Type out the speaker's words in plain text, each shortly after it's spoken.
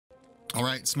All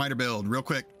right, Smiter build, real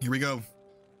quick. Here we go.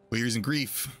 We're using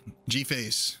Grief,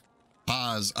 G-Face,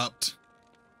 Oz, Upped,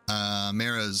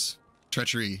 Mara's,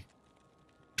 Treachery,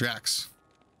 Drax,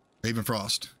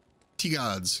 Ravenfrost,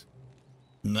 T-Gods.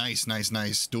 Nice, nice,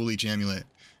 nice. Dual Leech Amulet.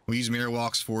 We use Mirror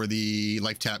Walks for the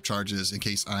life tap charges in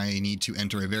case I need to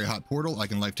enter a very hot portal. I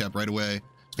can life tap right away.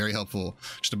 It's very helpful.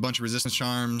 Just a bunch of resistance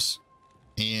charms,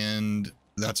 and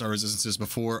that's our resistances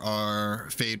before our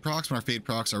fade procs. When our fade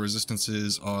procs, our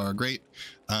resistances are great.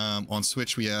 On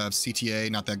Switch, we have CTA,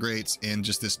 not that great, and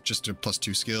just a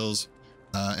 +2 skills.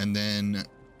 And then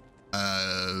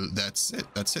that's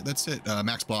it.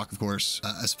 Max block, of course.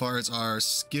 As far as our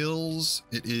skills,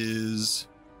 it is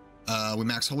we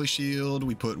max Holy Shield.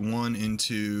 We put 1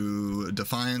 into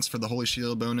Defiance for the Holy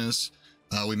Shield bonus.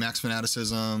 We max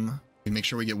Fanaticism. We make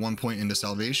sure we get 1 point into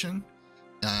Salvation.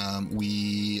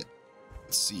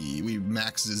 Let's see, we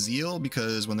max Zeal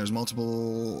because when there's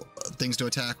multiple things to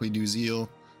attack, we do Zeal.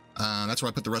 That's where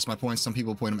I put the rest of my points. Some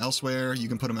people point them elsewhere. You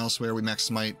can put them elsewhere. We max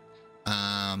Smite.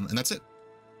 And that's it.